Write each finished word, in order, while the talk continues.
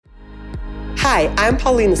Hi, I'm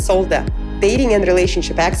Paulina Solda, dating and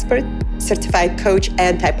relationship expert, certified coach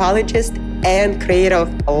and typologist, and creator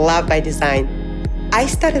of Love by Design. I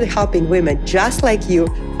started helping women just like you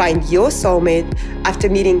find your soulmate after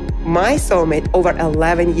meeting my soulmate over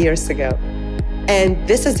 11 years ago. And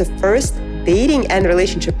this is the first dating and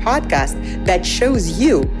relationship podcast that shows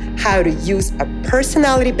you how to use a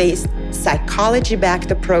personality-based,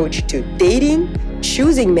 psychology-backed approach to dating,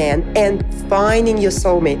 choosing men, and finding your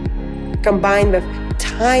soulmate, combined with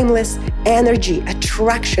timeless energy,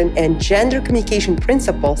 attraction, and gender communication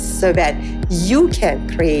principles so that you can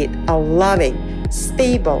create a loving,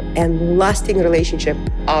 stable, and lasting relationship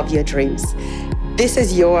of your dreams. This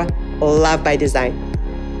is your Love by Design.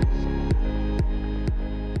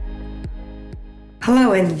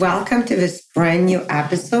 Hello, and welcome to this brand new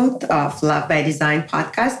episode of Love by Design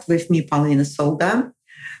podcast with me, Paulina Solda.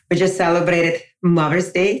 We just celebrated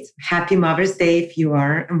Mother's Day. Happy Mother's Day if you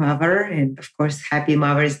are a mother. And of course, happy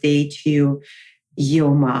Mother's Day to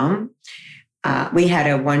your mom. We had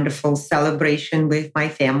a wonderful celebration with my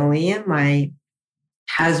family. My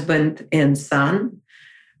husband and son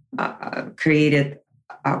created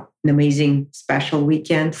an amazing special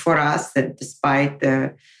weekend for us. That despite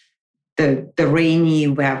the rainy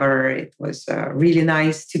weather, it was really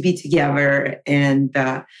nice to be together. And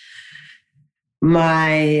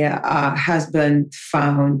my husband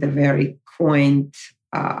found a very quaint,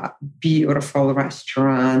 beautiful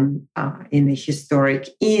restaurant in a historic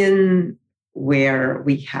inn where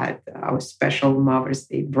we had our special Mother's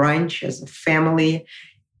Day brunch as a family.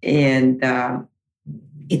 And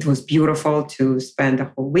it was beautiful to spend the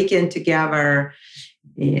whole weekend together.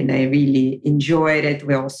 And I really enjoyed it.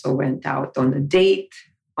 We also went out on a date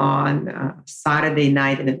on Saturday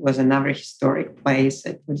night, and it was another historic place.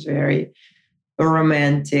 It was very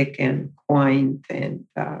romantic and quaint, and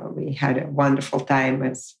we had a wonderful time,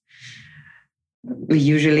 as we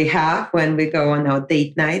usually have when we go on our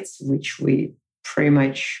date nights, which we pretty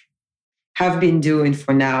much have been doing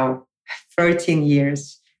for now 13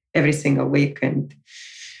 years, every single week, and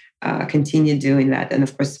continue doing that. And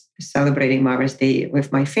of course, celebrating Mother's Day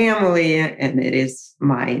with my family, and it is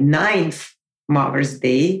my 9th Mother's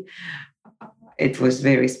Day. It was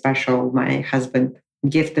very special. My husband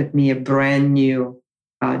gifted me a brand new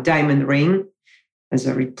diamond ring as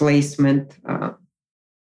a replacement,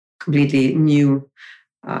 completely new,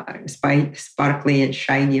 sparkly and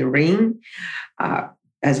shiny ring,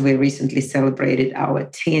 as we recently celebrated our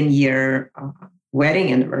 10-year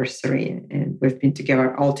wedding anniversary, and we've been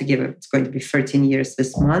together altogether. It's going to be 13 years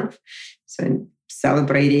this month. So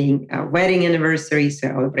celebrating a wedding anniversary,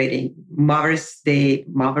 celebrating Mother's Day,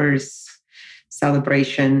 Mother's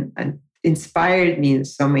celebration, and inspired me in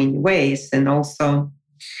so many ways. And also,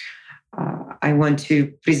 I want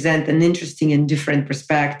to present an interesting and different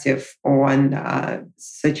perspective on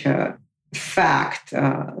such a fact,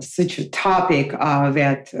 such a topic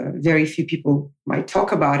that very few people might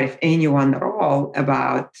talk about, if anyone at all,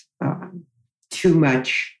 about too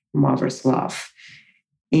much mother's love.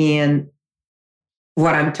 And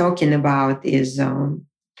what I'm talking about is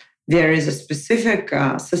there is a specific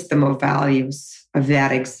system of values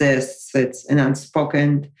that exists. It's an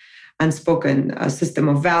unspoken system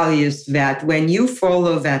of values that when you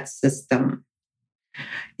follow that system,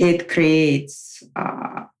 it creates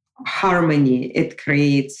harmony, it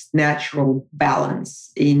creates natural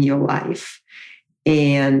balance in your life.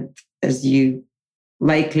 And as you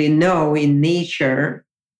likely know, in nature,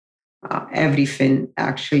 everything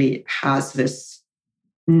actually has this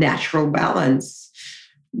natural balance,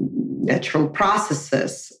 natural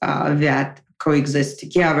processes that coexist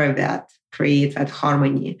together that create that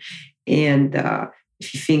harmony. And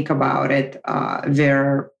if you think about it,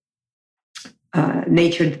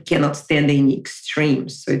 nature cannot stand any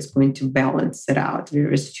extremes, so it's going to balance it out.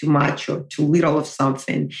 There is too much or too little of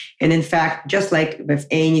something. And in fact, just like with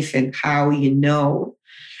anything, how you know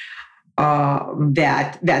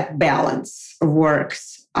that balance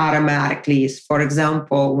works automatically is, for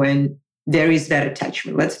example, when there is that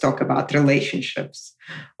attachment. Let's talk about relationships,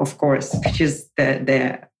 of course, which is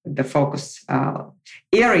the focus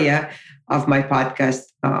area of my podcast.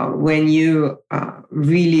 When you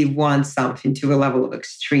really want something to a level of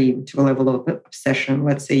extreme, to a level of obsession,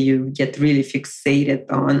 let's say you get really fixated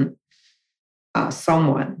on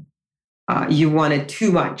someone, you want it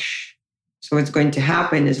too much. So what's going to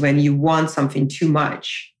happen is when you want something too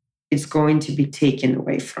much, it's going to be taken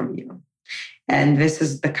away from you. And this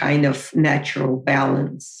is the kind of natural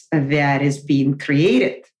balance that is being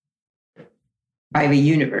created by the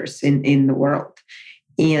universe in the world.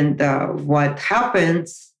 And what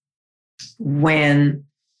happens when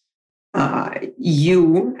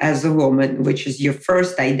You as a woman, which is your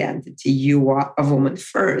first identity, you are a woman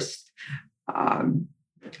first,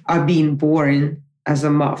 are being born as a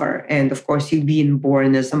mother. And of course, you're being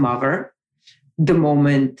born as a mother the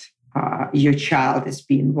moment your child is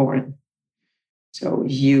being born. So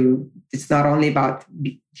it's not only about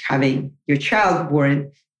having your child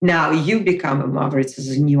born, now you become a mother. It's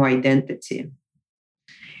a new identity.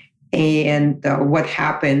 And what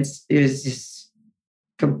happens is this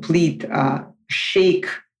complete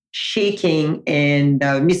shaking and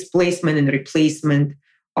misplacement and replacement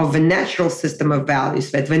of a natural system of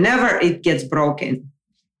values that whenever it gets broken,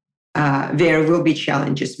 there will be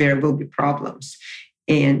challenges, there will be problems.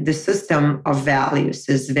 And the system of values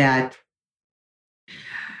is that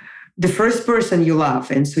the first person you love,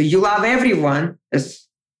 and so you love everyone, as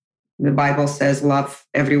the Bible says, love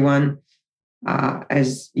everyone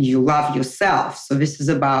as you love yourself. So this is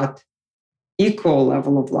about equal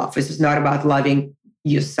level of love. This is not about loving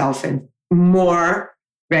yourself and more,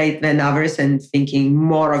 right, than others and thinking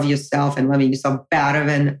more of yourself and loving yourself better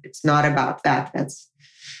than. It's not about that. That's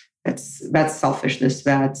selfishness.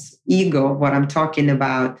 That's ego. What I'm talking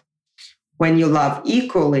about, when you love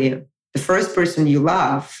equally, the first person you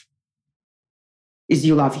love is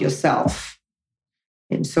you love yourself.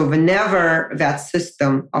 And so whenever that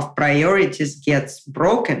system of priorities gets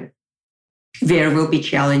broken, there will be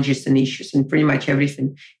challenges and issues, and pretty much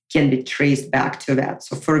everything can be traced back to that.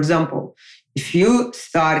 So for example, if you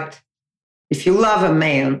love a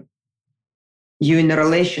man, you're in a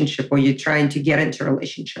relationship or you're trying to get into a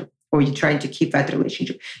relationship or you're trying to keep that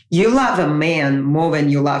relationship, you love a man more than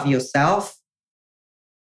you love yourself,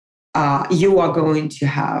 you are going to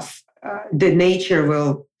have, the nature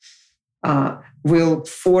will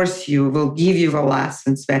force you, will give you the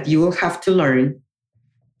lessons that you will have to learn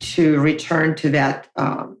to return to that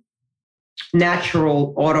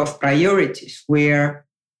natural order of priorities where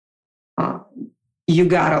you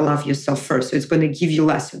gotta love yourself first. So it's going to give you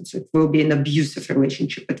lessons. It will be an abusive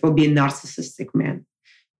relationship. It will be a narcissistic man.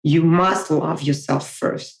 You must love yourself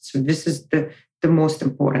first. So this is the most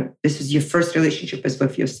important. This is your first relationship is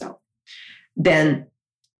with yourself. Then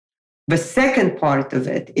the second part of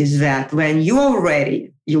it is that when you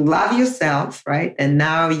love yourself, right? And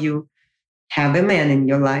now you have a man in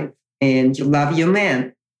your life and you love your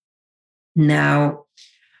man. Now,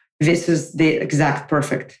 this is the exact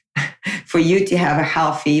perfect. For you to have a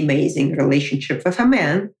healthy, amazing relationship with a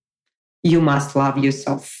man, you must love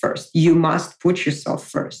yourself first. You must put yourself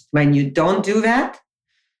first. When you don't do that,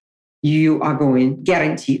 you are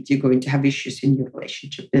guaranteed, you're going to have issues in your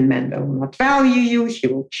relationship. The man will not value you. He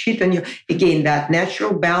will cheat on you. Again, that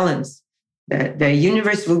natural balance, the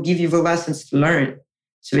universe will give you the lessons to learn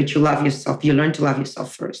so that you love yourself. You learn to love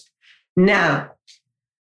yourself first. Now,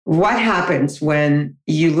 what happens when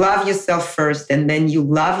you love yourself first and then you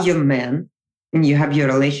love your man and you have your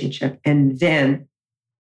relationship and then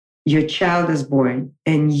your child is born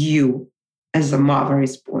and you as a mother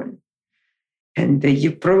is born? And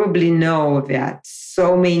you probably know that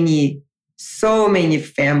so many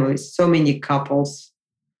families, so many couples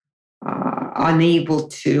are unable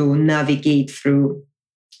to navigate through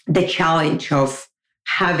the challenge of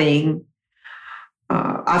having,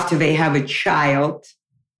 after they have a child,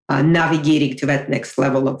 navigating to that next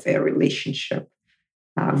level of their relationship.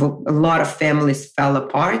 A lot of families fell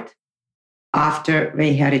apart after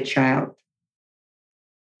they had a child.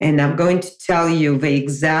 And I'm going to tell you the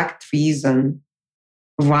exact reason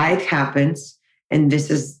why it happens. And this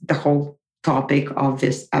is the whole topic of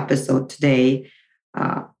this episode today,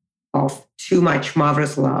 of too much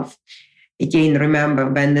mother's love. Again, remember,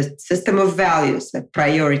 when the system of values, the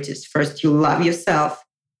priorities, first you love yourself,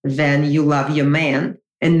 then you love your man,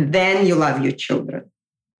 and then you love your children.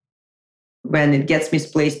 When it gets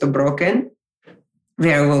misplaced or broken,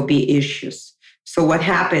 there will be issues. So what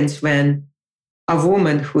happens when a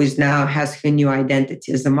woman who is now has her new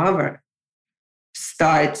identity as a mother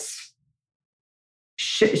starts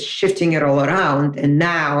shifting it all around, and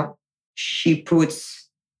now she puts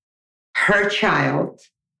her child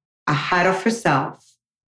ahead of herself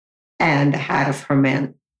and ahead of her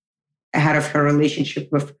man, ahead of her relationship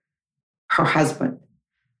with her husband.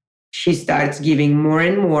 She starts giving more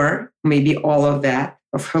and more, maybe all of that,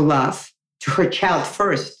 of her love to her child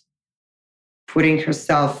first, putting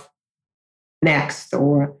herself next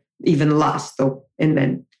or even last, and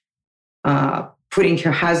then putting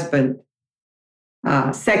her husband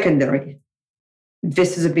secondary.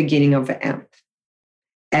 This is the beginning of the end.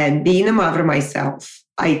 And being a mother myself,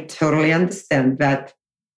 I totally understand that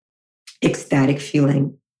ecstatic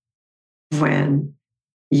feeling when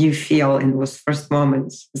you feel in those first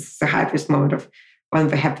moments, this is the happiest moment of one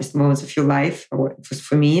of the happiest moments of your life, or it was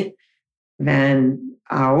for me, when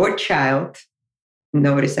our child,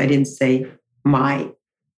 notice I didn't say my,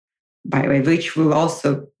 by the way, which will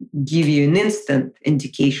also give you an instant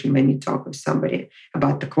indication when you talk with somebody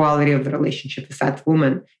about the quality of the relationship. If that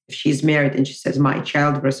woman, if she's married and she says my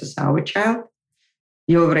child versus our child,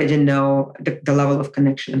 you already know the level of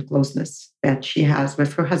connection and closeness that she has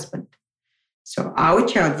with her husband. So our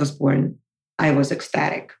child was born. I was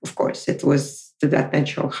ecstatic, of course. It was to that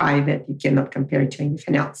natural high that you cannot compare it to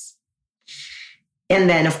anything else. And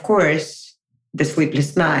then, of course, the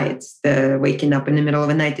sleepless nights, the waking up in the middle of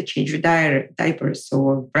the night to change your diapers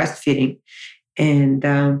or breastfeeding, and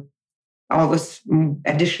all those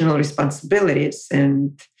additional responsibilities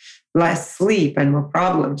and less sleep and more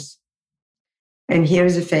problems. And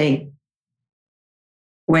here's the thing.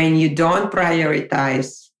 When you don't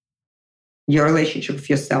prioritize your relationship with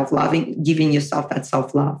yourself, loving, giving yourself that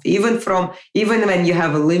self-love, even when you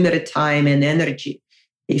have a limited time and energy,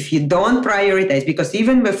 if you don't prioritize, because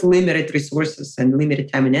even with limited resources and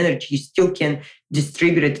limited time and energy, you still can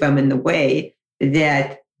distribute them in a way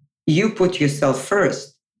that you put yourself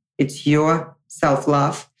first. It's your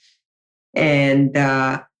self-love. And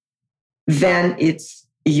then it's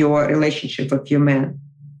your relationship with your man.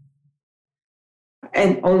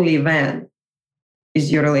 And only then is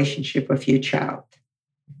your relationship with your child.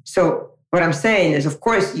 So what I'm saying is, of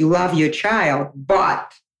course, you love your child,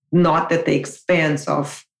 but not at the expense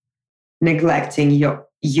of neglecting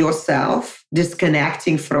yourself,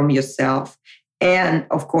 disconnecting from yourself, and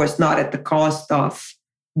of course, not at the cost of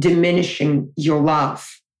diminishing your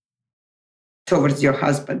love towards your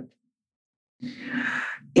husband.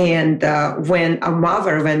 And when a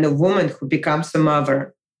woman who becomes a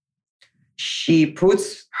mother, she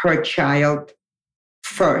puts her child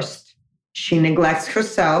first. She neglects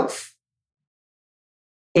herself.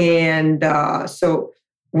 And so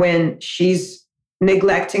when she's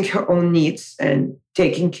neglecting her own needs and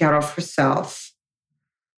taking care of herself,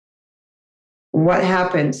 what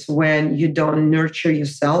happens when you don't nurture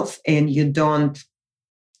yourself and you don't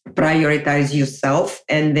prioritize yourself,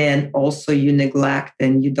 and then also you neglect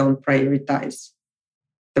and you don't prioritize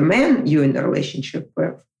the man you're in a relationship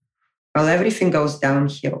with? Well, everything goes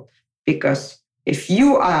downhill, because if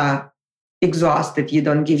you are exhausted, you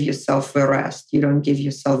don't give yourself a rest, you don't give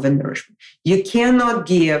yourself a nourishment. You cannot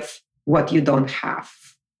give what you don't have.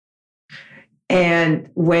 And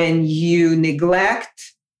when you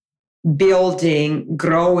neglect building,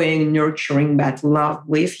 growing, nurturing that love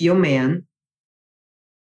with your man,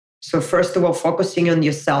 so first of all, focusing on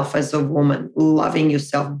yourself as a woman, loving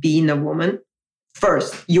yourself, being a woman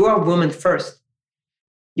first. You are a woman first.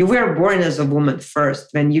 You were born as a woman first.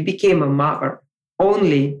 When you became a mother,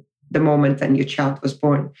 only the moment when your child was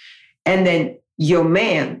born. And then your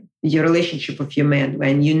man, your relationship with your man,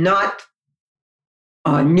 when you're not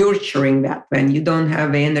nurturing that, when you don't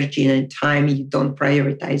have energy and time, you don't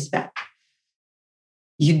prioritize that.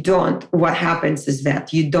 What happens is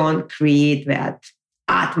that you don't create that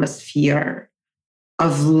atmosphere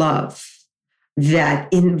of love,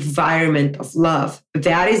 that environment of love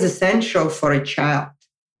that is essential for a child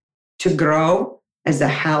to grow as a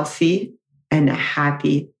healthy and a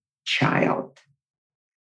happy child.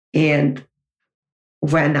 And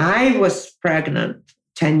when I was pregnant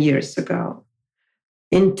 10 years ago,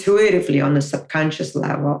 intuitively on a subconscious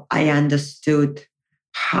level, I understood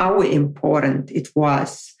how important it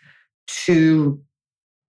was to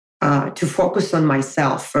focus on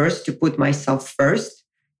myself first, to put myself first.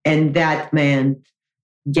 And that meant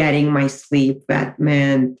getting my sleep. That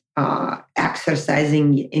meant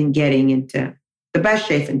exercising and getting into the best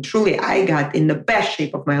shape. And truly, I got in the best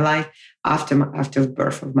shape of my life after the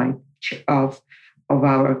birth of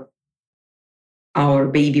our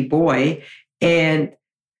baby boy. And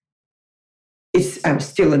I'm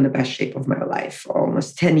still in the best shape of my life,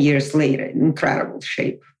 almost 10 years later, in incredible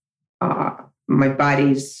shape. My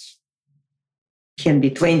body's can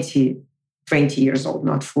be 20 years old,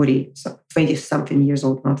 not 40, 20-something years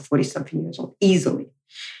old, not 40-something years old, easily.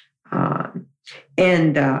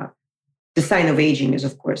 And the sign of aging is,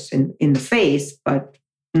 of course, in the face, but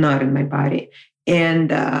not in my body.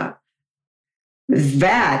 And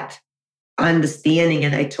that understanding,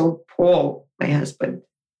 and I told Paul, my husband,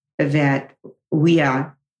 that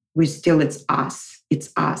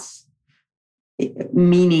it's us.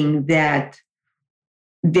 Meaning that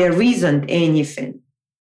there isn't anything,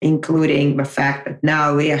 including the fact that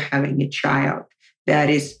now we are having a child,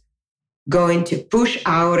 that is going to push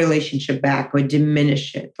our relationship back or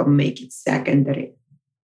diminish it or make it secondary.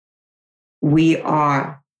 We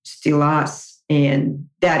are still us, and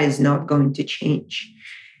that is not going to change.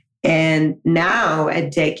 And now, a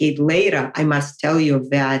decade later, I must tell you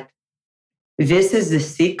that this is the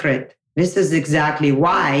secret. This is exactly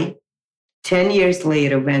why 10 years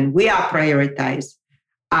later, when we are prioritize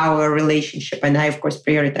our relationship, and I, of course,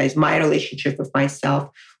 prioritize my relationship with myself,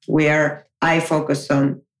 where I focus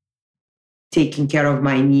on taking care of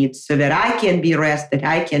my needs so that I can be rested,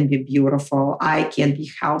 I can be beautiful, I can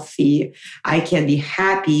be healthy, I can be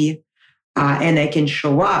happy, and I can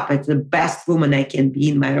show up as the best woman I can be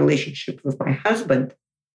in my relationship with my husband.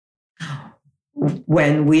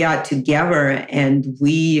 When we are together and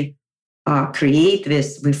we create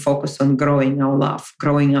this, we focus on growing our love,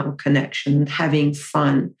 growing our connection, having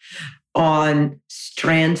fun, on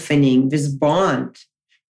strengthening this bond,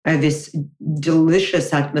 this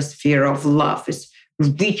delicious atmosphere of love, this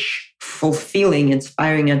rich, fulfilling,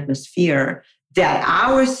 inspiring atmosphere that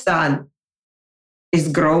our son is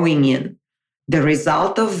growing in. The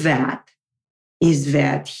result of that is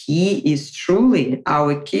that he is truly,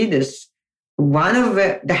 our kid is one of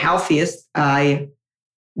the healthiest.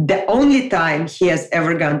 The only time he has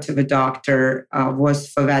ever gone to the doctor was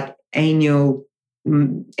for that annual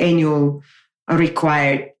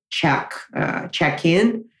required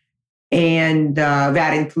check-in. And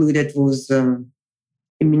that included was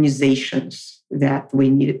immunizations that we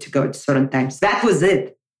needed to go at certain times. That was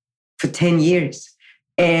it for 10 years.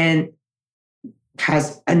 And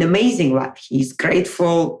has an amazing life. He's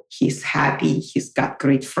grateful. He's happy. He's got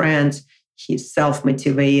great friends. He's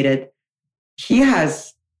self-motivated. He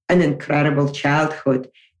has an incredible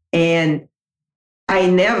childhood. And I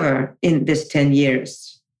never, in this 10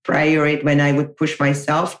 years, prior when I would push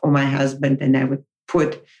myself or my husband and I would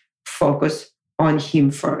put focus on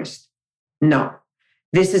him first. No,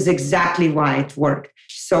 this is exactly why it worked.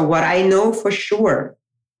 So what I know for sure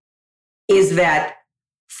is that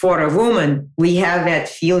for a woman, we have that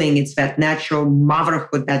feeling, it's that natural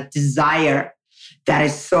motherhood, that desire that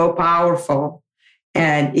is so powerful.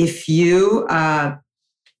 And if you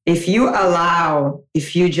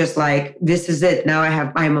just like, this is it, now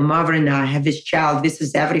I'm a mother now, I have this child, this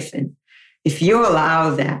is everything. If you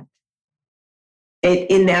allow that, it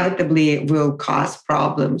inevitably will cause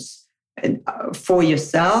problems for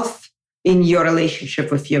yourself in your relationship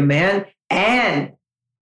with your man. And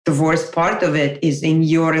the worst part of it is in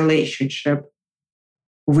your relationship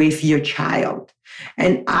with your child.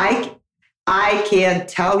 And I can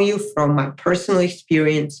tell you from my personal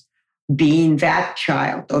experience, being that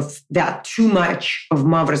child of that too much of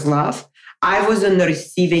mother's love, I was on the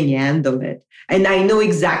receiving end of it. And I know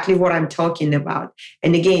exactly what I'm talking about.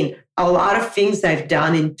 And again, a lot of things I've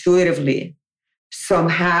done intuitively,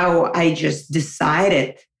 somehow I just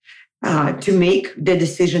decided to make the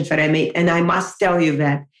decisions that I made. And I must tell you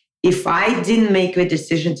that if I didn't make the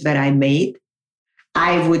decisions that I made,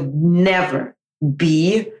 I would never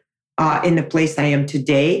be in the place I am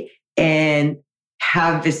today and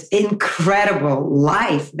have this incredible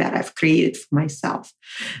life that I've created for myself.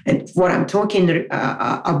 And what I'm talking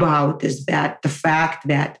about is that the fact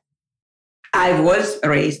that I was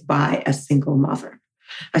raised by a single mother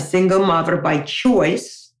by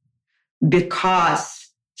choice,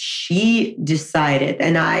 because she decided,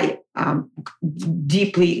 and I am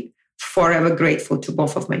deeply forever grateful to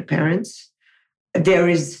both of my parents. There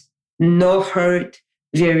is no hurt,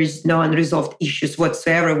 there is no unresolved issues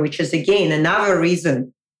whatsoever, which is, again, another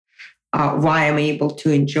reason why I'm able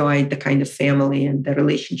to enjoy the kind of family and the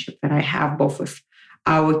relationship that I have, both with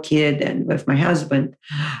our kid and with my husband,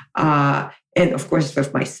 and of course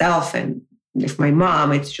with myself and with my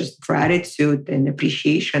mom. It's just gratitude and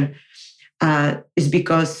appreciation. Is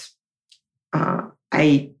because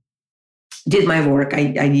I did my work.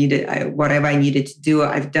 I needed whatever I needed to do.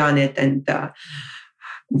 I've done it, and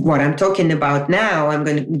what I'm talking about now, I'm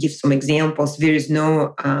going to give some examples. There's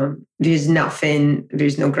nothing.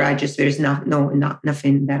 There's no grudges. There's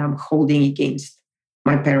nothing that I'm holding against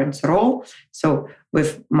my parents at all. So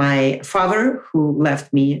with my father, who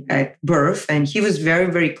left me at birth, and he was very,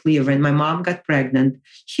 very clear. When my mom got pregnant,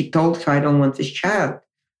 he told her, "I don't want this child.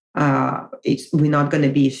 We're not going to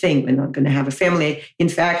be a thing. We're not going to have a family." In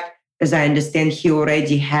fact, as I understand, he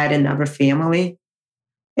already had another family.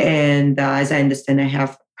 And as I understand, I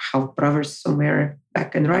have half brothers somewhere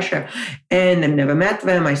back in Russia. And I've never met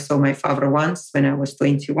them. I saw my father once when I was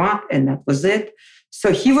 21, and that was it.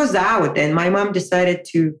 So he was out, and my mom decided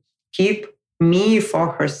to keep me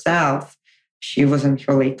for herself. She was in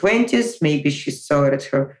her late 20s. Maybe she saw it as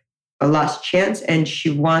her last chance, and she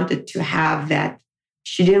wanted to have that.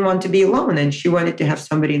 She didn't want to be alone, and she wanted to have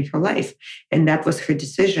somebody in her life. And that was her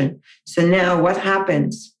decision. So now what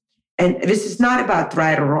happens? And this is not about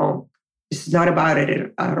right or wrong. This is not about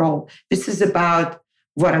it at all. This is about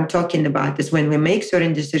what I'm talking about is when we make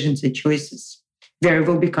certain decisions and choices, there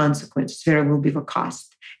will be consequences, there will be the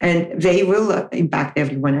cost, and they will impact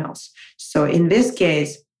everyone else. So in this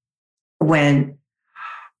case, when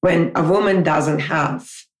a woman doesn't have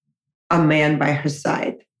a man by her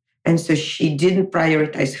side, and so she didn't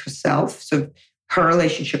prioritize herself, so her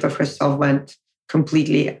relationship with herself went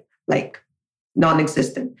completely like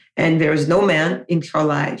non-existent, and there was no man in her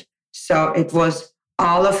life. So it was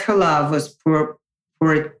all of her love was poured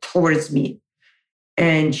towards me.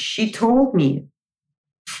 And she told me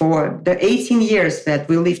for the 18 years that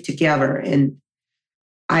we lived together, and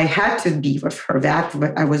I had to be with her. That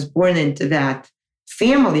I was born into that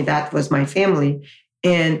family. That was my family.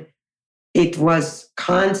 And it was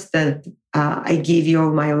constant. I gave you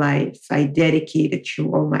all my life. I dedicated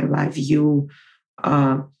you all my life.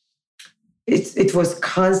 It was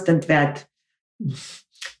constant, that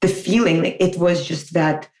the feeling, it was just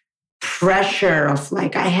that pressure of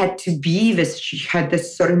like, I had to be this. She had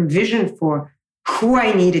this certain vision for who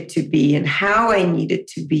I needed to be and how I needed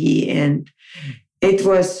to be. And it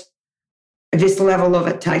was this level of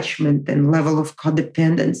attachment and level of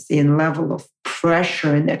codependency and level of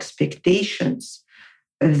pressure and expectations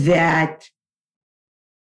that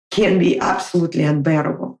can be absolutely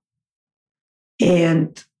unbearable.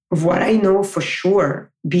 And what I know for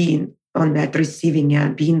sure, being on that receiving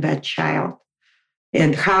end, being that child,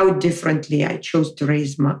 and how differently I chose to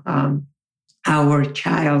raise our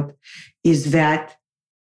child, is that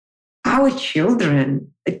our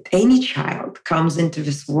children, any child comes into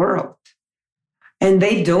this world and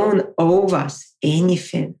they don't owe us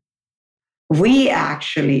anything. We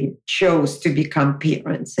actually chose to become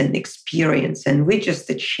parents and experience, and we're just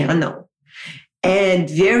a channel. And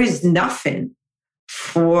there is nothing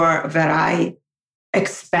that I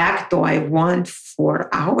expect or I want for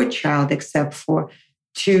our child except for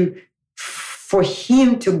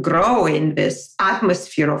him to grow in this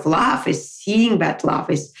atmosphere of love, is seeing that love,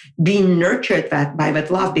 is being nurtured by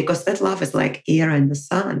that love, because that love is like air and the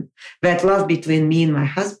sun. That love between me and my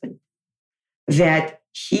husband, that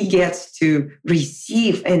he gets to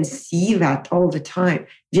receive and see that all the time.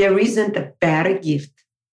 There isn't a better gift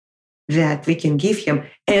that we can give him,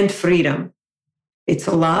 and freedom. It's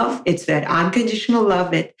love. It's that unconditional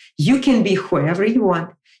love that you can be whoever you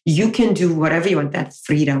want. You can do whatever you want. That's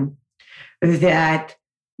freedom. That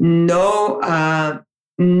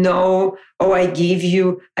I gave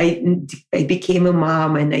you, I became a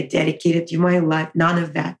mom and I dedicated you my life. None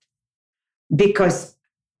of that. Because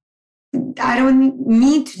I don't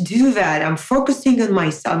need to do that. I'm focusing on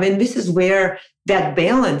myself. And this is where that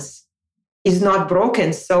balance is not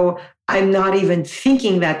broken. So I'm not even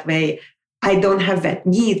thinking that way. I don't have that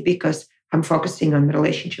need because I'm focusing on the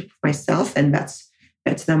relationship with myself, and that's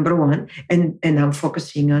number one. And I'm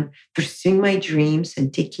focusing on pursuing my dreams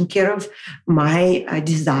and taking care of my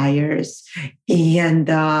desires and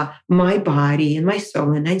my body and my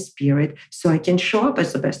soul and my spirit, so I can show up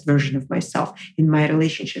as the best version of myself in my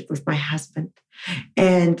relationship with my husband.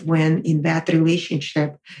 And when in that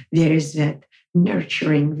relationship, there is that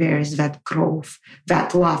nurturing, there is that growth,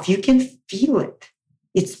 that love, you can feel it.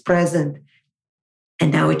 It's present.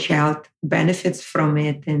 And our child benefits from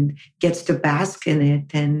it and gets to bask in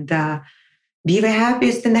it and be the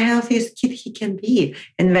happiest and the healthiest kid he can be.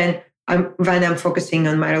 And when I'm focusing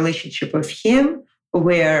on my relationship with him,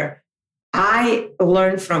 where I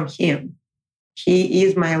learn from him, he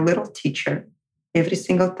is my little teacher every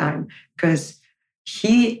single time, because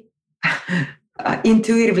he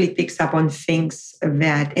intuitively picks up on things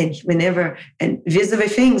that, and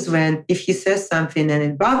vis-a-vis things, when if he says something and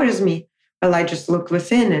it bothers me, well, I just look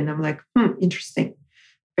within and I'm like, interesting.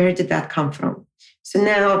 Where did that come from? So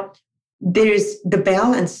now there's the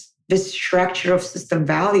balance. This structure of system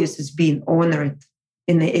values is being honored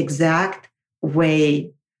in the exact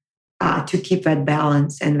way to keep that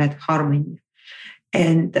balance and that harmony.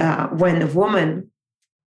 And when a woman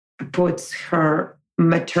puts her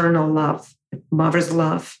maternal love, mother's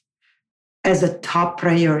love, as a top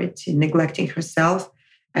priority, neglecting herself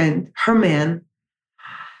and her man,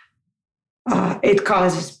 it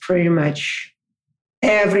causes pretty much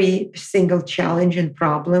every single challenge and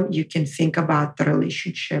problem you can think about the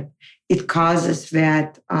relationship. It causes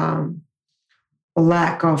that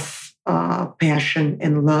lack of passion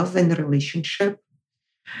and love in the relationship,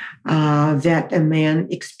 that a man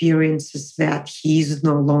experiences that he's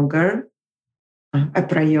no longer a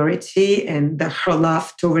priority, and her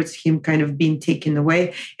love towards him kind of being taken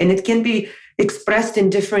away. And it can be expressed in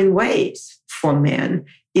different ways for men.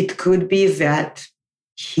 It could be that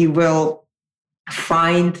he will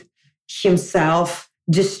find himself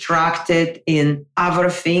distracted in other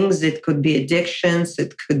things. It could be addictions.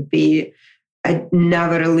 It could be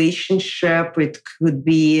another relationship. It could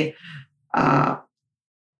be a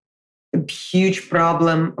huge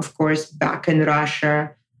problem, of course, back in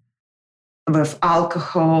Russia with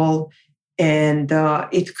alcohol. And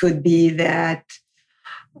it could be that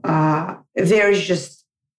there's just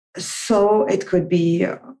it could be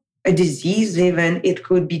a disease even. It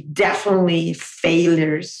could be definitely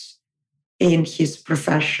failures in his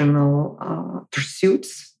professional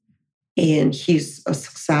pursuits and his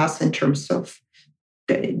success in terms of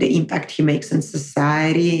the impact he makes in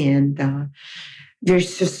society. And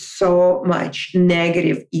there's just so much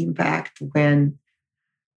negative impact when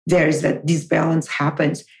there's that disbalance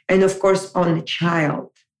happens. And of course, on the child,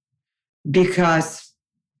 because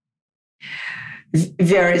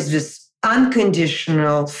there is this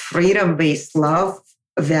unconditional freedom-based love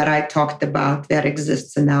that I talked about that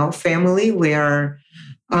exists in our family, where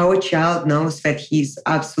our child knows that he's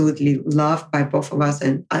absolutely loved by both of us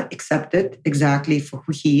and accepted exactly for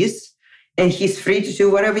who he is. And he's free to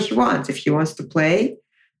do whatever he wants. If he wants to play,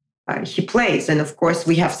 he plays. And of course,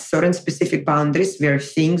 we have certain specific boundaries. There are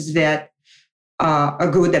things that are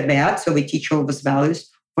good or bad. So we teach all those values.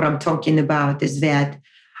 What I'm talking about is that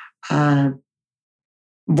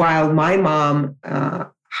while my mom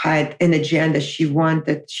had an agenda, she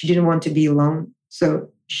didn't want to be alone. So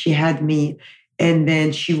she had me, and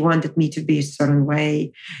then she wanted me to be a certain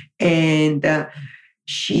way. And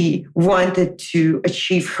she wanted to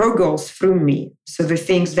achieve her goals through me. So the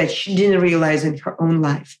things that she didn't realize in her own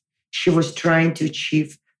life, she was trying to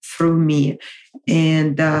achieve through me.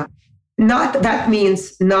 And that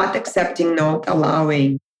means not accepting, not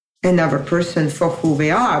allowing another person for who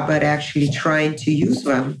they are, but actually trying to use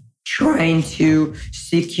them, trying to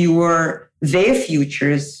secure their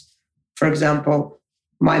futures. For example,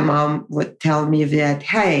 my mom would tell me that,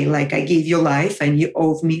 hey, like I gave you life and you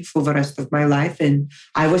owe me for the rest of my life. And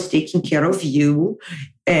I was taking care of you.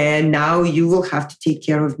 And now you will have to take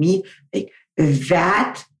care of me. Like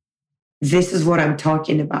that, this is what I'm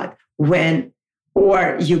talking about.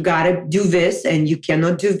 Or you got to do this and you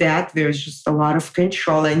cannot do that. There's just a lot of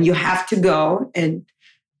control and you have to go and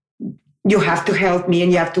you have to help me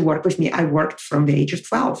and you have to work with me. I worked from the age of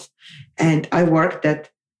 12 and I worked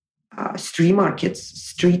at street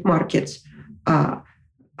markets,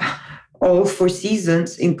 all 4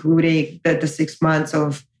 seasons, including the 6 months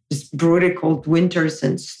of just brutal cold winters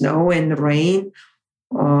and snow and rain,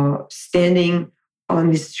 standing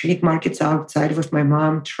on the street markets outside with my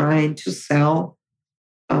mom, trying to sell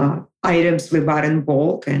items we bought in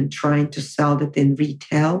bulk and trying to sell that in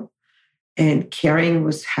retail, and carrying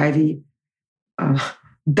was heavy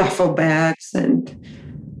duffel bags and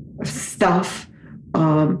stuff.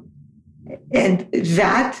 And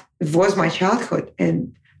that was my childhood.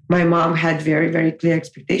 And my mom had very, very clear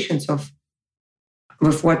expectations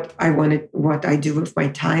with what I wanted, what I do with my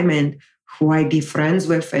time and who I be friends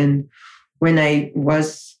with. And when I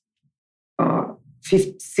was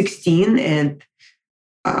 16 and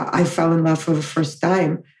I fell in love for the first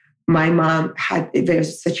time, my mom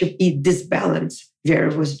there's such a disbalance. There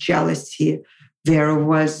was jealousy. There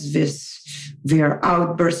was there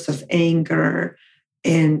outbursts of anger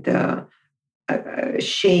and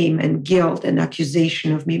shame and guilt and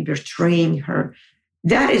accusation of me betraying her.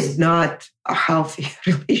 That is not a healthy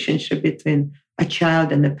relationship between a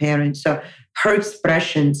child and a parent. So her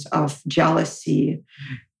expressions of jealousy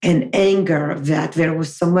and anger that there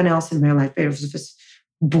was someone else in my life, there was this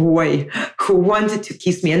boy who wanted to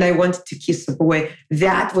kiss me and I wanted to kiss the boy,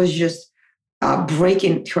 that was just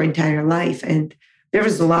breaking her entire life. And there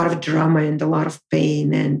was a lot of drama and a lot of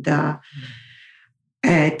pain. And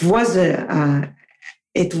it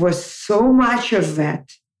was so much of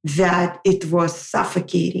that it was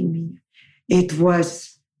suffocating me. It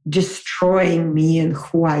was destroying me and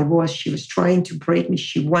who I was. She was trying to break me.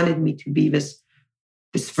 She wanted me to be this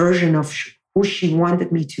version of who she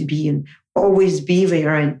wanted me to be and always be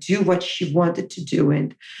there and do what she wanted to do.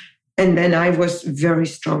 And then I was a very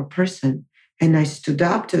strong person. And I stood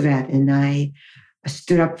up to that. And I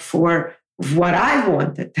stood up for what I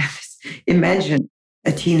wanted. Imagine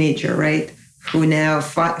a teenager, right? Who now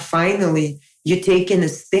finally you're taking a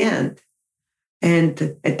stand.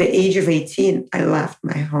 And at the age of 18, I left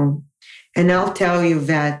my home. And I'll tell you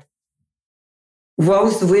that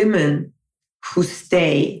those women who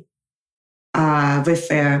stay with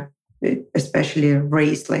their, especially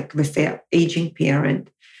raised like with their aging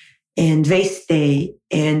parent, and they stay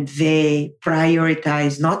and they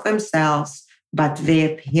prioritize not themselves, but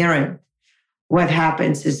their parent, what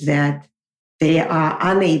happens is that they are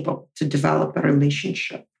unable to develop a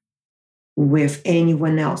relationship with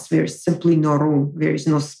anyone else. There's simply no room. There is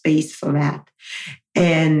no space for that.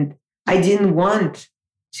 And I didn't want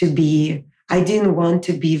to be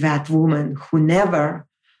that woman who never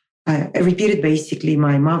repeated basically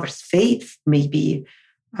my mother's faith, maybe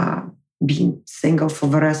being single for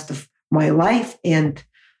the rest of my life. And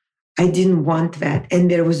I didn't want that. And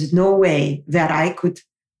there was no way that I could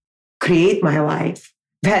create my life,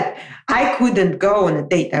 that I couldn't go on a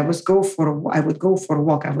date. I would go for a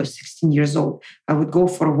walk. I was 16 years old. I would go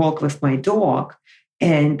for a walk with my dog,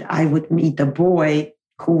 and I would meet a boy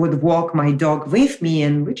who would walk my dog with me,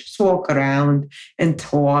 and we just walk around and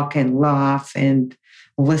talk and laugh and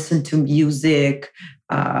listen to music.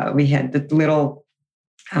 We had that little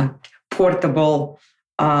portable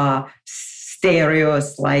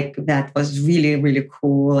stereos, like that was really, really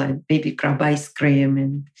cool, and maybe grab ice cream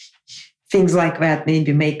and things like that,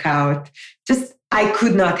 maybe make out. Just, I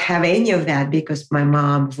could not have any of that because my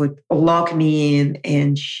mom would lock me in,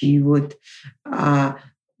 and she would not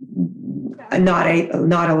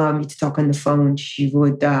allow me to talk on the phone. She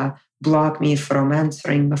would block me from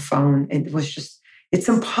answering the phone. And it was just, it's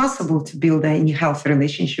impossible to build any healthy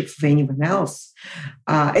relationship with anyone else.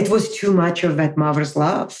 It was too much of that mother's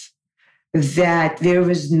love, that there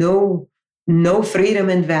was no freedom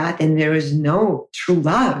in that, and there is no true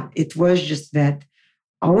love. It was just that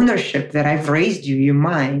ownership that I've raised you, you're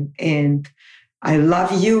mine, and I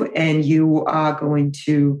love you, and you are going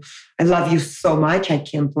to, I love you so much, I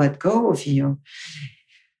can't let go of you.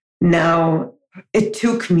 Now, it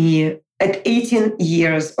took me, at 18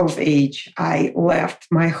 years of age, I left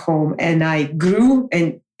my home and I grew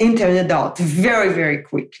into an adult very, very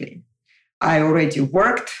quickly. I already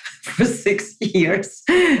worked for 6 years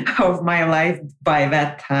of my life by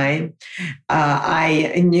that time.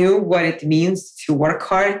 I knew what it means to work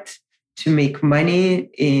hard, to make money,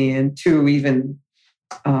 and to even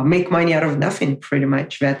make money out of nothing, pretty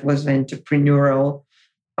much. That was entrepreneurial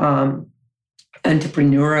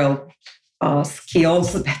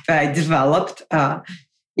skills that I developed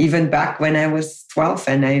even back when I was 12.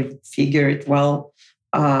 And I figured, well,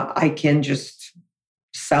 I can just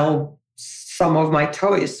sell some of my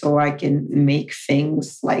toys so I can make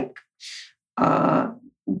things like I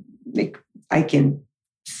can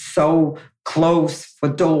sew clothes for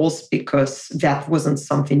dolls, because that wasn't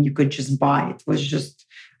something you could just buy. It was just,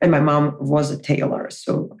 and my mom was a tailor,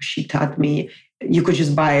 so she taught me you could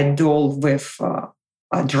just buy a doll with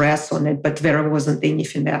a dress on it, but there wasn't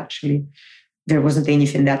anything that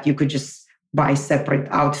you could just buy separate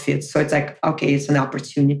outfits. So it's like, okay, it's an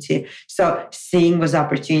opportunity. So seeing those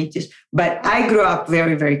opportunities. But I grew up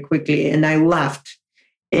very, very quickly, and I left.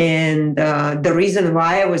 And the reason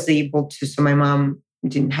why I was able to, so my mom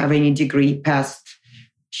didn't have any degree past,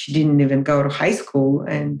 she didn't even go to high school.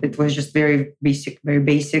 And it was just very basic, the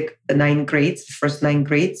first 9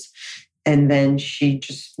 grades. And then she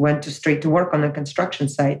just went straight to work on the construction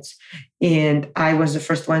sites. And I was the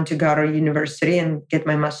first one to go to university and get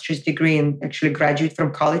my master's degree and actually graduate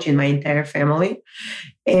from college in my entire family.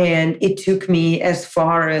 And it took me as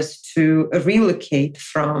far as to relocate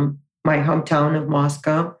from my hometown of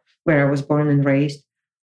Moscow, where I was born and raised,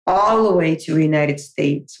 all the way to the United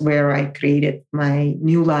States, where I created my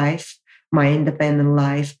new life, my independent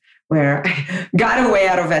life, where I got away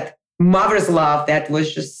out of that mother's love that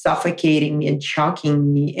was just suffocating me and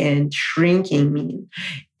choking me and shrinking me.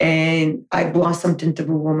 And I blossomed into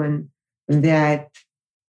the woman that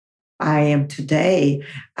I am today,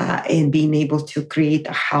 and being able to create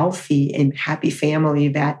a healthy and happy family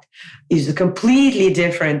that is a completely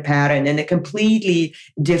different pattern and a completely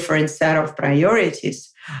different set of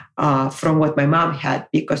priorities from what my mom had.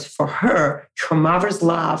 Because for her mother's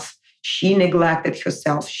love, she neglected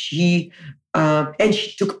herself. And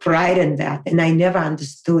she took pride in that. And I never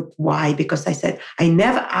understood why, because I said, I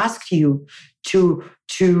never asked you to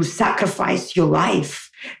sacrifice your life.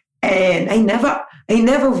 And I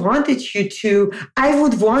never wanted you to, I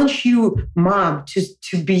would want you, Mom, to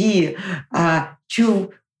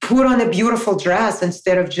put on a beautiful dress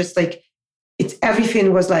instead of just like,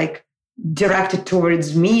 everything was like directed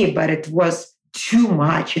towards me, but it was too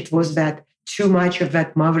much. It was that too much of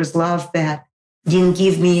that mother's love that didn't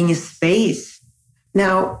give me any space.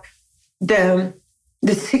 Now, the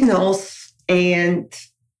signals and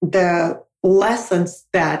the lessons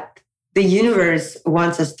that the universe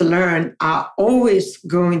wants us to learn are always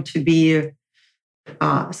going to be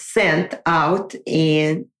sent out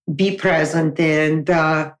and be present and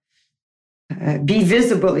be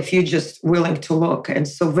visible if you're just willing to look. And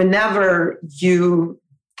so whenever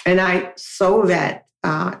and I saw that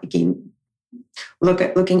again,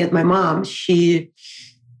 looking at my mom, she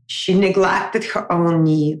she neglected her own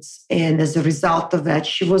needs. And as a result of that,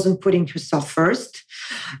 she wasn't putting herself first.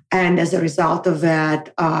 And as a result of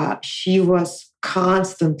that, she was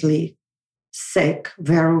constantly sick.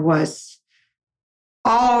 There was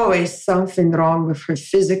always something wrong with her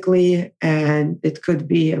physically. And it could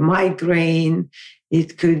be a migraine.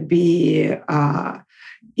 It could be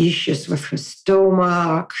issues with her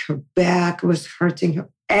stomach. Her back was hurting her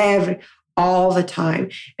all the time.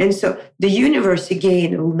 And so the universe,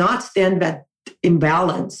 again, will not stand that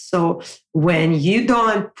imbalance. So when you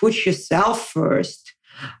don't put yourself first,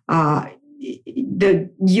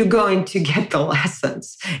 you're going to get the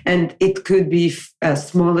lessons. And it could be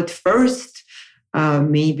small at first.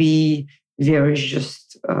 Maybe there is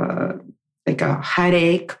just like a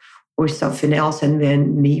headache or something else. And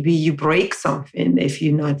then maybe you break something if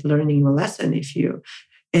you're not learning a lesson.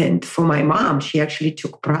 And for my mom, she actually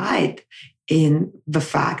took pride in the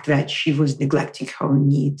fact that she was neglecting her own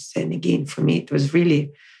needs. And again, for me, it was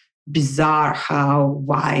really bizarre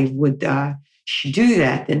why would she do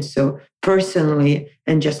that? And so personally,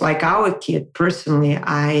 and just like our kid, personally,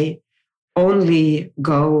 I only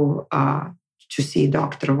go to see a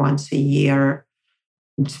doctor once a year.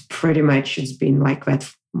 It's been like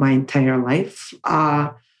that my entire life.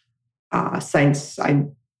 Since I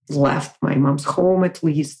left my mom's home, at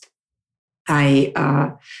least, I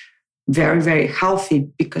very, very healthy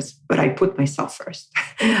but I put myself first.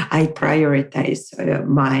 I prioritize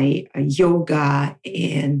my yoga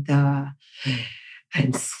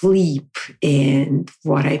and sleep and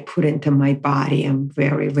what I put into my body. I'm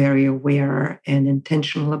very, very aware and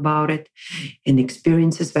intentional about it and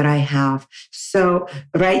experiences that I have. So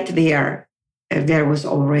right there was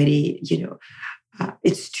already,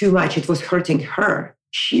 it's too much. It was hurting her.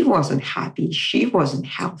 She wasn't happy. She wasn't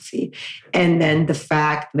healthy. And then the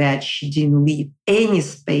fact that she didn't leave any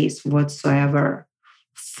space whatsoever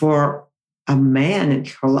for a man in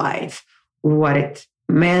her life, what it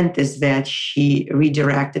meant is that she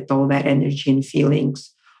redirected all that energy and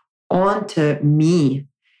feelings onto me.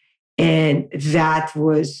 And that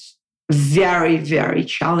was very, very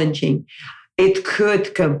challenging. It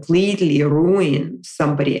could completely ruin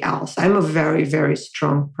somebody else. I'm a very, very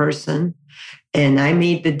strong person. And I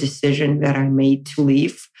made the decision that I made to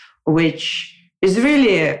leave, which is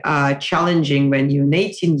really challenging when you're an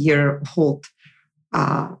 18-year-old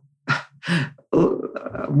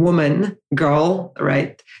woman, girl,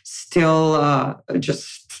 right? Still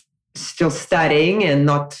studying and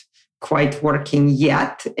not quite working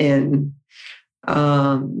yet, and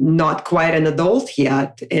not quite an adult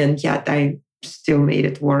yet. And yet I still made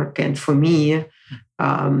it work. And for me,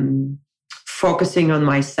 focusing on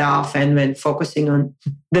myself and then focusing on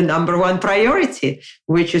the number one priority,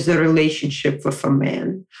 which is a relationship with a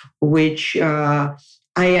man, which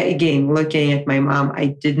again, looking at my mom, I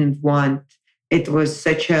didn't want. It was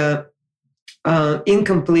such a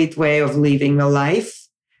incomplete way of living a life.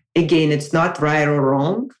 Again, it's not right or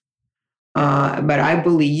wrong, but I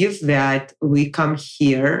believe that we come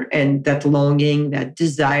here and that longing, that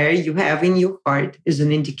desire you have in your heart is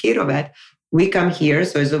an indicator of that. We come here,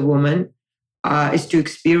 so as a woman, is to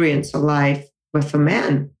experience a life with a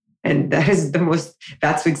man. And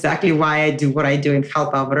that's exactly why I do what I do and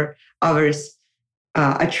help others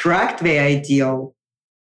attract the ideal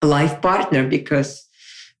life partner, because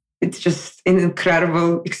it's just an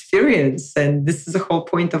incredible experience. And this is the whole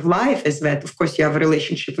point of life, is that, of course, you have a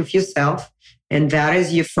relationship with yourself, and that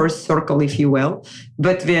is your first circle, if you will.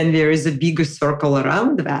 But then there is a bigger circle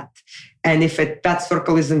around that. And if that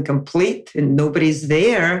circle isn't complete and nobody's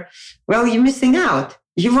there, well, you're missing out.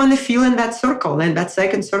 You want to feel in that circle. And that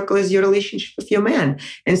second circle is your relationship with your man.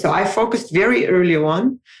 And so I focused very early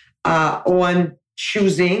on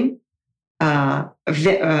choosing to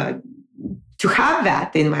have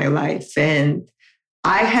that in my life. And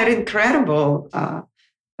I had incredible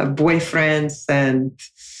boyfriends and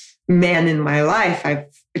men in my life. I've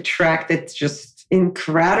attracted just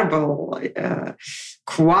incredible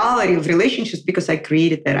quality of relationships because I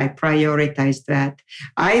created that. I prioritized that.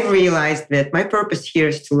 I realized that my purpose here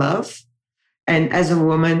is to love. And as a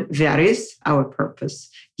woman, that is our purpose.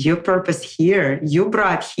 Your purpose here, you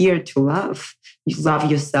brought here to love. You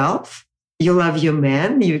love yourself. You love your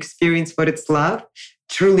man. You experience what it's love.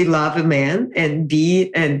 Truly love a man and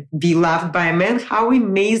be loved by a man. How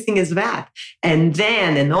amazing is that? And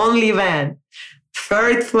then, and only then,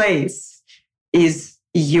 third place is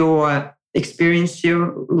your experience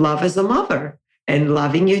your love as a mother and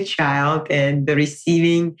loving your child and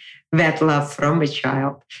receiving that love from a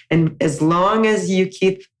child. And as long as you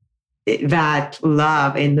keep that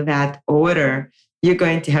love in that order, you're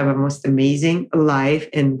going to have a most amazing life.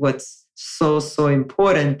 And what's so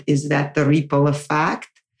important is that the ripple effect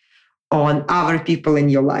on other people in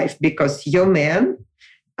your life, because your man,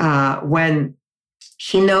 when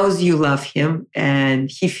he knows you love him and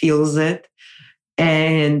he feels it,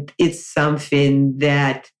 and it's something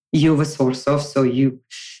that you're the source of, so he's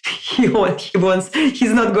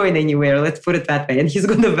not going anywhere, let's put it that way, and he's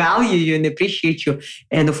going to value you and appreciate you.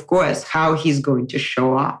 And of course, how he's going to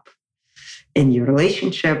show up in your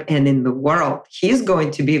relationship and in the world. He's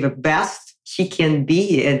going to be the best he can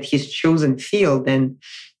be at his chosen field. And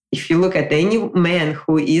if you look at any man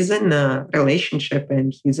who is in a relationship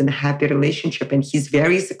and he's in a happy relationship and he's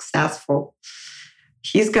very successful,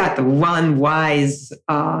 he's got one wise,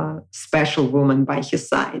 special woman by his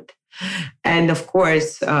side. And of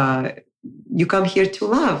course, you come here to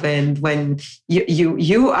love. And when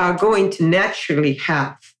you are going to naturally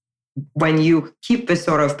have, when you keep the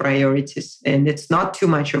sort of priorities, and it's not too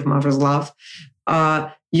much of mother's love,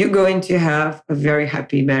 you're going to have a very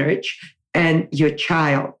happy marriage. And your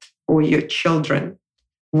child or your children,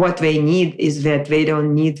 what they need is that they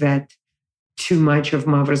don't need that too much of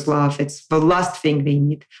mother's love. It's the last thing they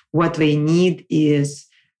need. What they need is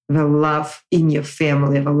the love in your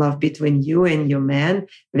family, the love between you and your man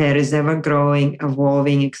that is ever growing,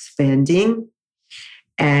 evolving, expanding.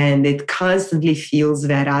 And it constantly feels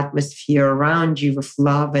that atmosphere around you with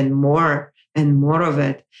love and more of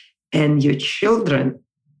it. And your children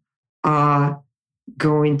are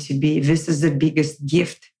going to be, this is the biggest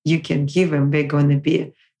gift you can give them. They're going to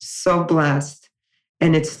be so blessed.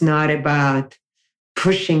 And it's not about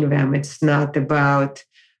pushing them. It's not about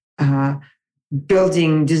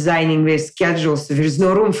designing their schedules. So there's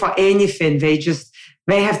no room for anything.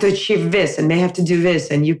 They have to achieve this and they have to do this.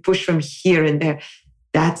 And you push them here and there.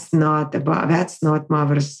 That's not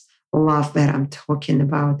mother's love that I'm talking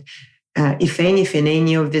about. If anything,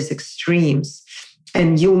 any of these extremes.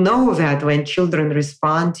 And you'll know that when children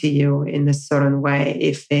respond to you in a certain way,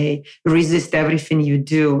 if they resist everything you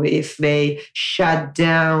do, if they shut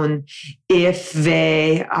down, if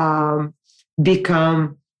they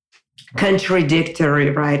become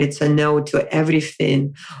contradictory, right? It's a no to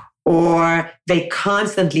everything. Or they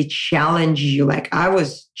constantly challenge you. Like I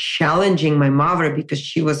was challenging my mother because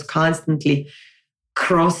she was constantly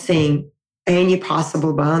crossing any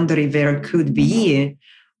possible boundary there could be.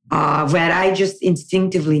 Where I just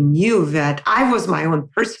instinctively knew that I was my own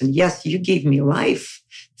person. Yes, you gave me life.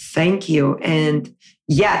 Thank you. And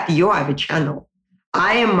yet you are the channel.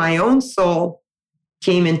 I am my own soul,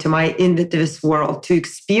 came into this world to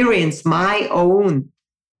experience my own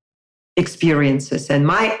experiences and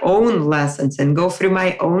my own lessons and go through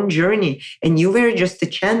my own journey. And you were just a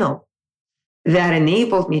channel that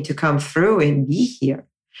enabled me to come through and be here.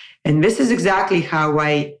 And this is exactly how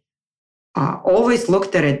I always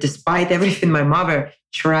looked at it, despite everything my mother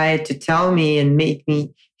tried to tell me and make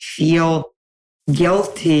me feel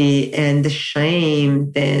guilty and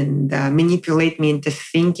ashamed and manipulate me into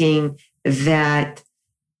thinking that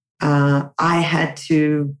I had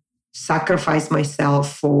to sacrifice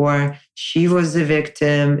myself for she was a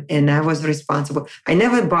victim and I was responsible. I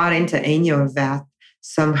never bought into any of that.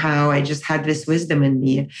 Somehow I just had this wisdom in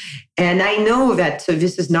me. And I know that, so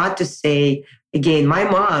this is not to say, again, my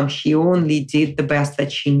mom, she only did the best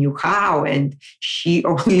that she knew how, and she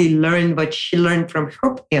only learned what she learned from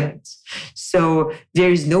her parents. So there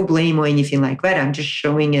is no blame or anything like that. I'm just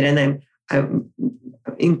showing it, and I'm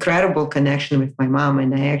incredible connection with my mom,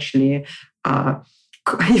 and I actually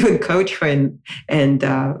even coach her and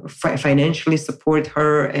financially support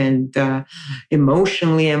her, and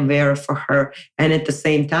emotionally I'm there for her. And at the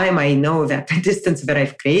same time, I know that the distance that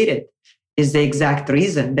I've created is the exact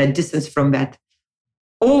reason. That distance from that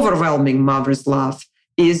overwhelming mother's love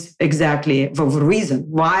is exactly the reason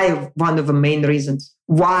why, one of the main reasons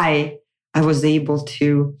why I was able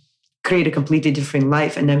to create a completely different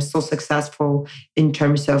life. And I'm so successful in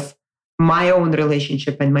terms of my own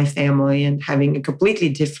relationship and my family, and having a completely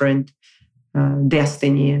different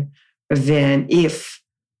destiny than if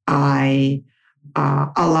I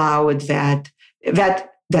allowed that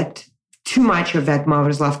too much of that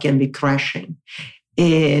mother's love can be crushing,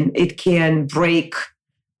 and it can break.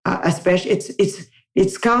 Especially,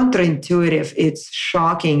 it's counterintuitive. It's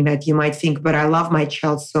shocking that you might think, "But I love my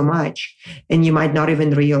child so much," and you might not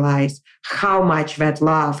even realize how much that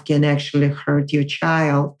love can actually hurt your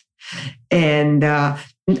child. And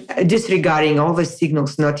disregarding all the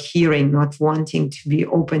signals, not hearing, not wanting to be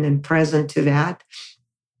open and present to that.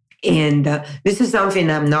 And this is something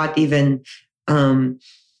I'm not even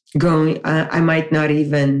I might not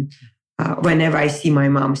even, whenever I see my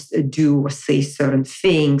mom do or say certain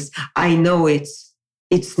things, I know it's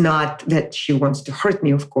it's not that she wants to hurt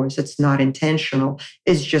me, of course. It's not intentional.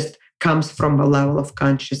 It's just comes from a level of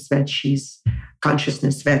consciousness that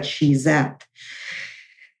she's at.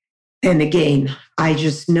 And again, I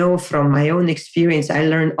just know from my own experience, I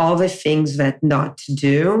learned all the things that not to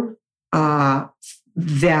do,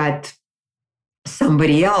 that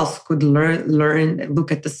somebody else could learn,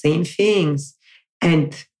 look at the same things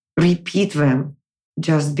and repeat them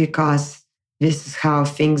just because this is how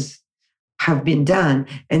things have been done.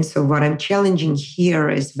 And so what I'm challenging here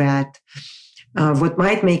is that what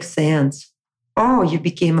might make sense, oh, you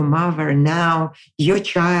became a mother, now your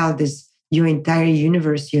child is your entire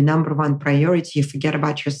universe, your number one priority. You forget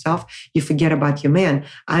about yourself, you forget about your man.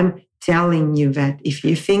 I'm telling you that if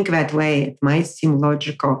you think that way, it might seem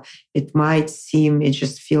logical, it might seem it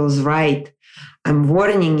just feels right. I'm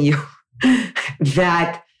warning you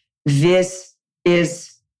that this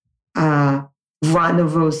is one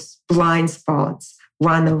of those blind spots,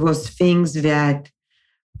 one of those things that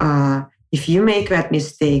if you make that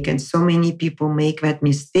mistake, and so many people make that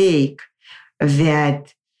mistake,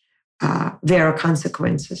 that there are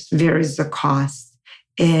consequences, there is a cost.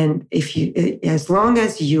 And if you, as long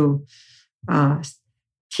as you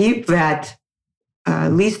keep that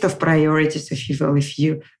list of priorities, if you will,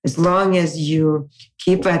 as long as you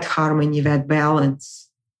keep that harmony, that balance,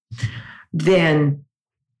 then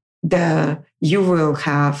you will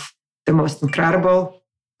have the most incredible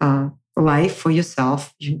life for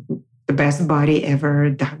yourself, the best body ever,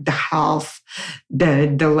 the health,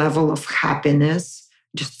 the level of happiness,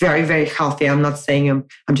 just very, very healthy. I'm not saying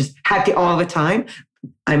I'm just happy all the time.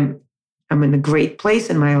 I'm in a great place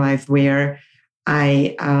in my life where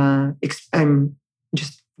I'm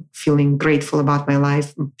just feeling grateful about my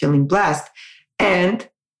life. I'm feeling blessed, and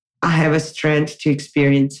I have a strength to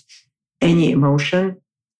experience any emotion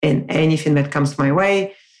and anything that comes my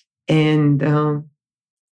way, and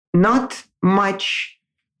not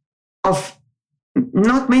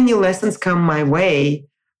many lessons come my way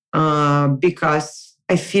because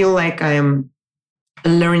I feel like I am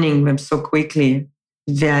learning them so quickly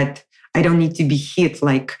that I don't need to be hit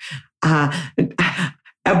like a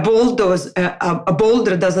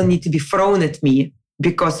boulder doesn't need to be thrown at me,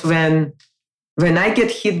 because when I get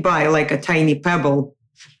hit by like a tiny pebble,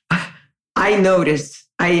 I notice,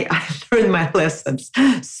 I learn my lessons.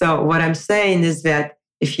 So what I'm saying is that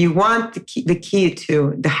if you want the key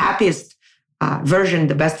to the happiest version,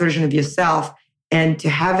 the best version of yourself, and to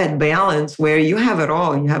have that balance where you have it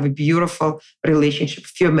all, you have a beautiful relationship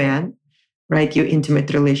with your man, right? Your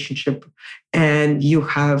intimate relationship, and you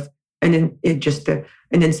have an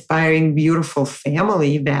inspiring, beautiful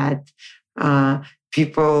family that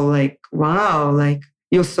people like, wow, like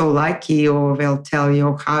you're so lucky, or they'll tell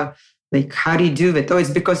you how do you do it? Oh, it's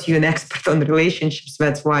because you're an expert on relationships.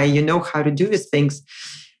 That's why you know how to do these things.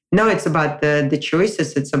 No, it's about the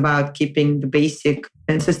choices. It's about keeping the basic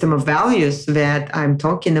system of values that I'm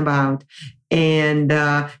talking about, and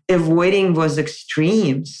avoiding those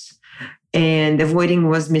extremes, and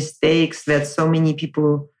avoiding those mistakes that so many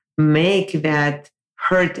people make that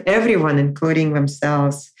hurt everyone, including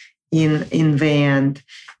themselves in the end.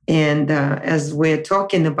 And as we're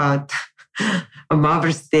talking about a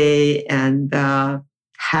Mother's Day, and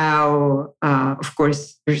how, of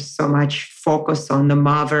course, there's so much focus on the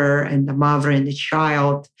mother and the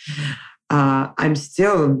child. I'm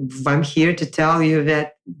here to tell you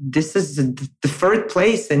that this is the third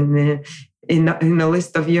place in the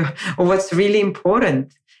list of what's really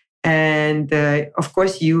important. And of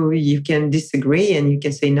course, you can disagree, and you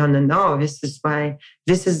can say, no, this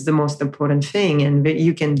is the most important thing, and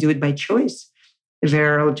you can do it by choice.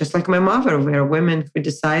 There are, just like my mother, there are women who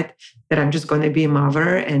decide that I'm just going to be a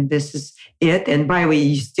mother and this is it. And by the way,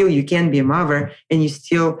 you can be a mother, and you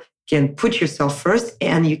still can put yourself first,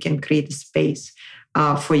 and you can create a space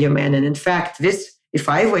for your man. And in fact, if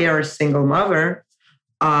I were a single mother,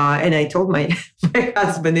 and I told my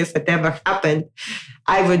husband if it ever happened,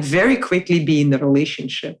 I would very quickly be in a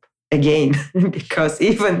relationship again, because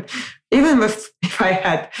even if I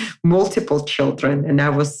had multiple children and I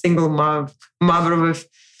was single mother with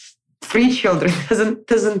 3 children,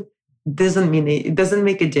 doesn't mean it doesn't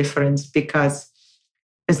make a difference, because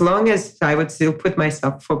as long as I would still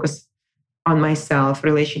focus on myself,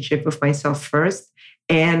 relationship with myself first,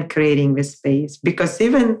 and creating this space, because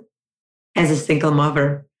even as a single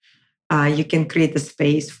mother, you can create a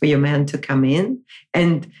space for your man to come in.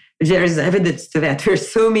 And there's evidence to that. There's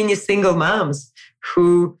so many single moms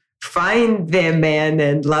who find their man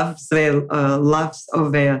and loves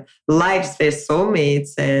of their lives, their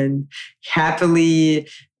soulmates, and happily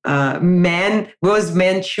those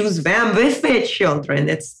men choose them with their children.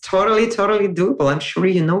 It's totally, totally doable. I'm sure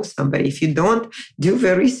you know somebody. If you don't, do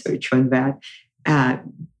the research on that.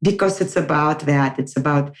 Because it's about that. It's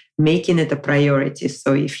about making it a priority.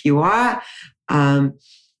 So if you are,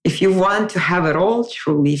 if you want to have it all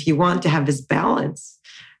truly, if you want to have this balance,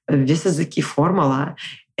 this is the key formula.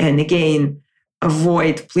 And again,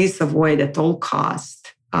 please avoid at all costs.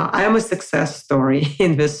 I am a success story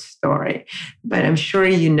in this story, but I'm sure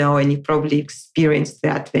you know, and you probably experienced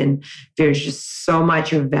that when there's just so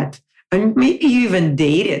much of that. And maybe you even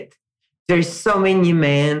dated. There's so many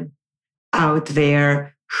men out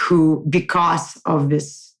there who, because of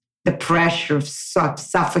the pressure of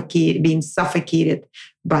being suffocated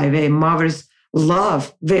by their mother's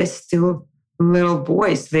love, they're still little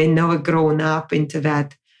boys. They never grown up into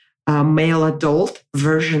that male adult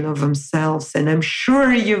version of themselves. And I'm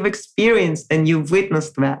sure you've experienced and you've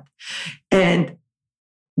witnessed that. And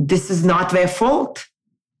this is not their fault.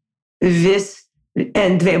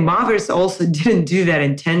 And their mothers also didn't do that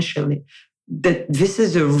intentionally. That this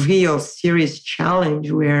is a real serious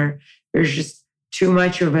challenge where there's just too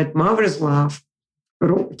much of that mother's love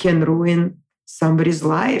can ruin somebody's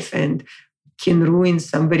life and can ruin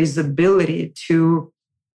somebody's ability to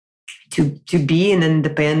be an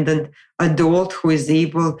independent adult who is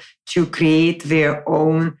able to create their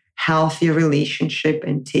own healthy relationship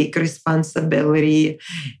and take responsibility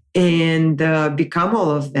and become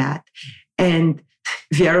all of that. And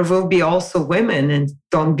there will be also women, and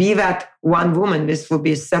don't be that one woman. This will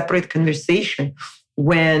be a separate conversation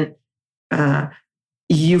when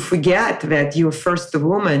you forget that you're first a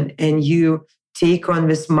woman and you take on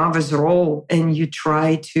this mother's role and you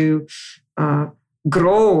try to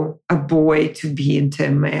grow a boy to be into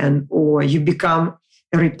a man, or you become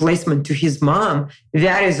a replacement to his mom.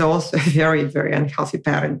 That is also a very, very unhealthy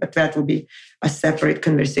pattern, but that will be a separate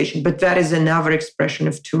conversation. But that is another expression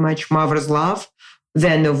of too much mother's love.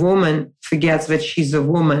 Then a woman forgets that she's a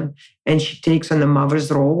woman and she takes on the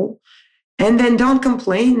mother's role. And then don't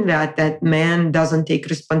complain that that man doesn't take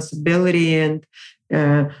responsibility and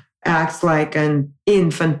acts like an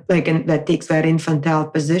infant, that takes that infantile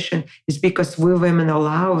position. It's because we women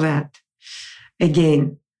allow that.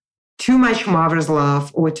 Again, too much mother's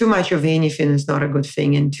love or too much of anything is not a good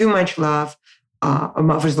thing. And too much love, a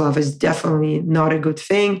mother's love is definitely not a good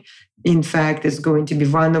thing. In fact, it's going to be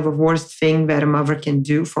one of the worst things that a mother can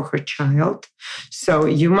do for her child. So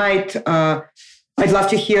you might... I'd love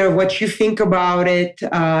to hear what you think about it,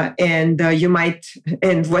 and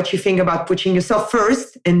what you think about putting yourself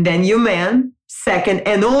first, and then your man second,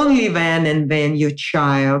 and only then, and then your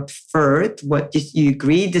child third. What do you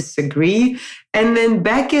agree, disagree, and then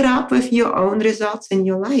back it up with your own results in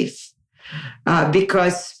your life,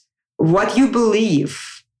 because what you believe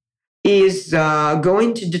is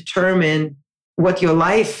going to determine what your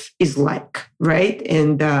life is like, right?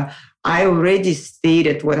 And I already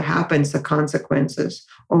stated what happens, the consequences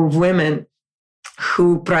of women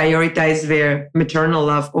who prioritize their maternal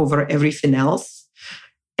love over everything else,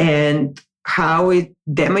 and how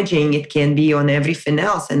damaging it can be on everything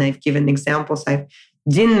else. And I've given examples. I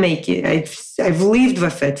didn't make it. I've lived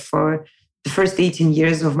with it for the first 18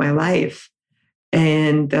 years of my life.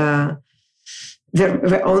 And the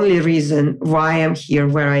only reason why I'm here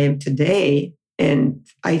where I am today, and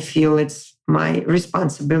I feel it's my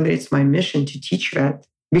responsibility, it's my mission to teach that,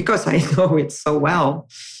 because I know it so well,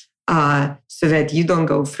 so that you don't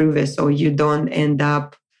go through this, or you don't end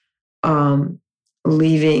up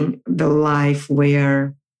living the life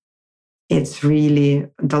where it's really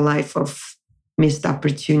the life of missed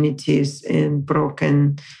opportunities and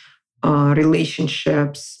broken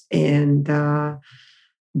relationships and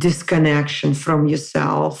disconnection from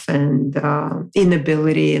yourself and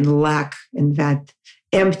inability and lack and that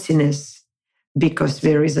emptiness, because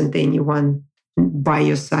there isn't anyone by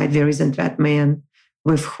your side. There isn't that man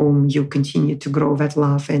with whom you continue to grow that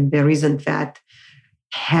love. And there isn't that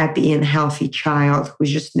happy and healthy child who's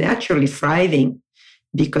just naturally thriving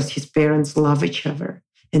because his parents love each other.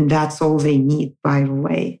 And that's all they need, by the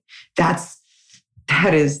way. That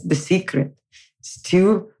is the secret.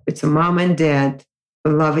 It's a mom and dad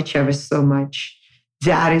who love each other so much.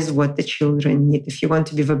 That is what the children need. If you want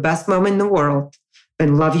to be the best mom in the world,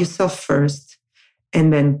 then love yourself first,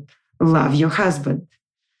 and then love your husband.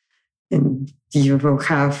 And you will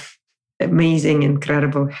have amazing,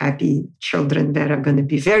 incredible, happy children that are going to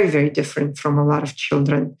be very, very different from a lot of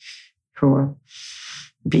children who are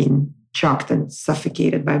being choked and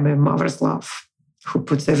suffocated by my mother's love, who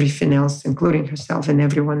puts everything else, including herself and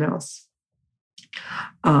everyone else,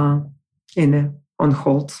 on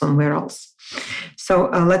hold somewhere else. So So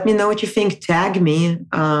let me know what you think. Tag me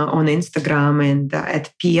on Instagram and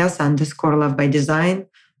at ps_love by design.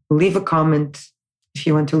 Leave a comment if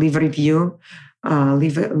you want to leave a review.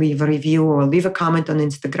 Leave a review or leave a comment on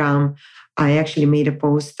Instagram. I actually made a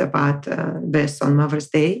post about this on Mother's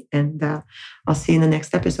Day, and I'll see you in the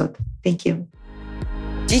next episode. Thank you.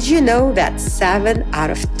 Did you know that 7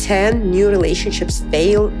 out of 10 new relationships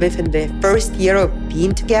fail within the first year of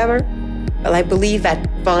being together? Well, I believe that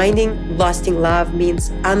finding lasting love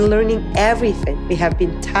means unlearning everything we have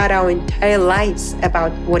been taught our entire lives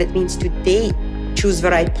about what it means to date, choose the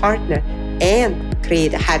right partner, and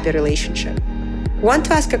create a happy relationship. Want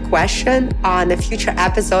to ask a question on a future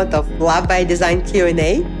episode of Love by Design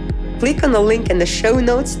Q&A? Click on the link in the show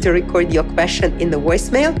notes to record your question in the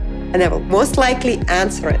voicemail, and I will most likely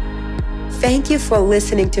answer it. Thank you for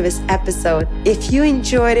listening to this episode. If you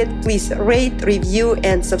enjoyed it, please rate, review,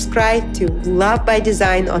 and subscribe to Love by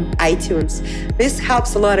Design on iTunes. This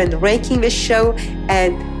helps a lot in ranking this show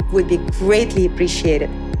and would be greatly appreciated.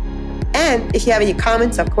 And if you have any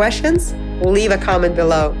comments or questions, leave a comment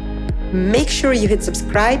below. Make sure you hit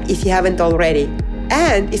subscribe if you haven't already.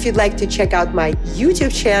 And if you'd like to check out my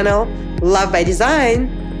YouTube channel, Love by Design,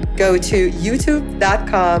 go to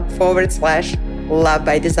youtube.com/Love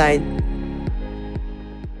by Design.